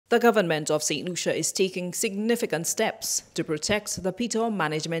The Government of Saint Lucia is taking significant steps to protect the Pitons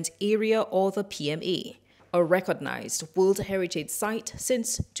Management Area, or the PMA, a recognized World Heritage Site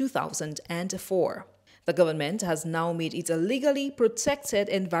since 2004. The government has now made it a legally protected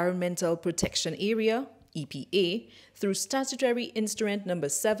environmental protection area, EPA, through Statutory Instrument No.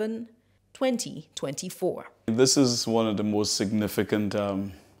 7, 2024. This is one of the most significant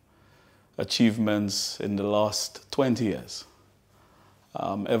achievements in the last 20 years.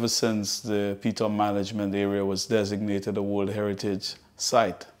 Ever since the Pitons Management Area was designated a World Heritage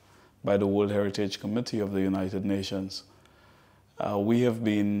Site by the World Heritage Committee of the United Nations, we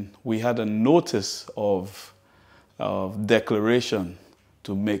had a notice of declaration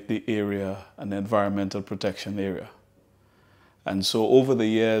to make the area an environmental protection area. And so over the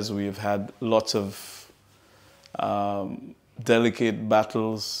years, we've had lots of delicate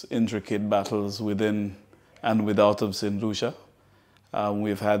battles, intricate battles within and without of Saint Lucia.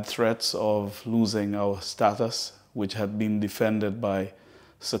 We've had threats of losing our status, which had been defended by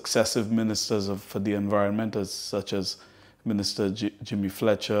successive ministers for the environment, such as Minister Jimmy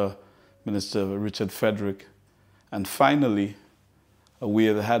Fletcher, Minister Richard Frederick. And finally, we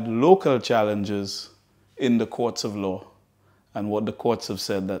have had local challenges in the courts of law. And what the courts have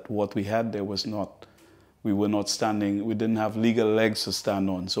said, that what we had there was not, we were not standing, we didn't have legal legs to stand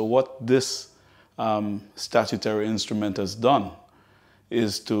on. So what this statutory instrument has done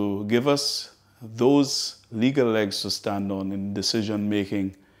is to give us those legal legs to stand on in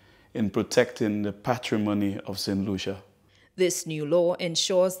decision-making in protecting the patrimony of Saint Lucia. This new law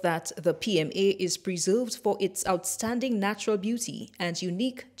ensures that the PMA is preserved for its outstanding natural beauty and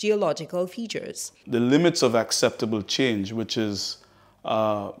unique geological features. The limits of acceptable change, which is,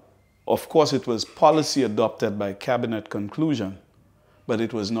 of course, it was policy adopted by cabinet conclusion, but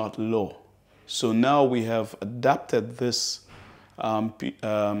it was not law. So now we have adapted this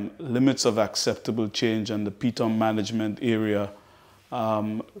limits of acceptable change and the Pitons Management Area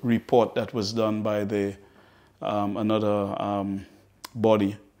report that was done by the another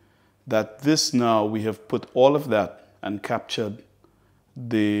body, that this now we have put all of that and captured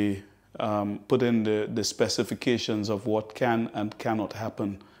put in the specifications of what can and cannot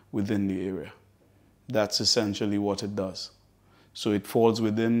happen within the area. That's essentially what it does. So it falls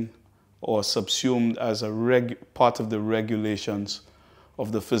within or subsumed as a part of the regulations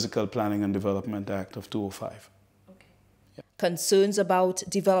of the Physical Planning and Development Act of 2005. Okay. Yep. Concerns about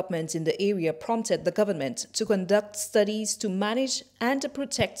development in the area prompted the government to conduct studies to manage and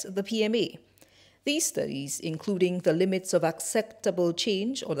protect the PMA. These studies, including the limits of acceptable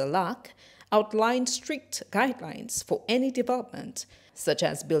change or the lack, outlined strict guidelines for any development, such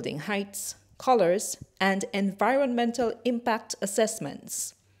as building heights, colors, and environmental impact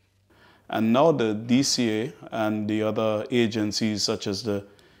assessments. And now the DCA and the other agencies, such as the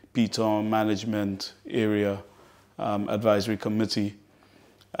Pitons Management Area Advisory Committee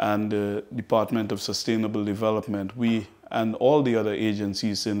and the Department of Sustainable Development, we and all the other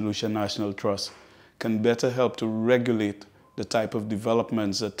agencies in Lucia National Trust can better help to regulate the type of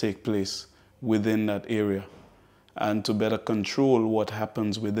developments that take place within that area and to better control what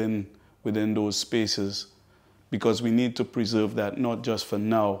happens within those spaces, because we need to preserve that not just for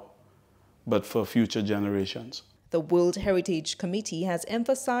now, but for future generations. The World Heritage Committee has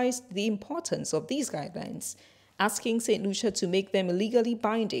emphasized the importance of these guidelines, asking Saint Lucia to make them legally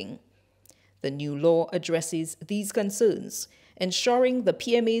binding. The new law addresses these concerns, ensuring the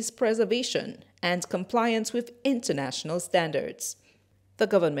PMA's preservation and compliance with international standards. The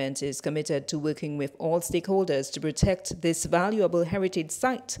government is committed to working with all stakeholders to protect this valuable heritage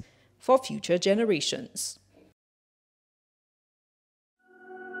site for future generations.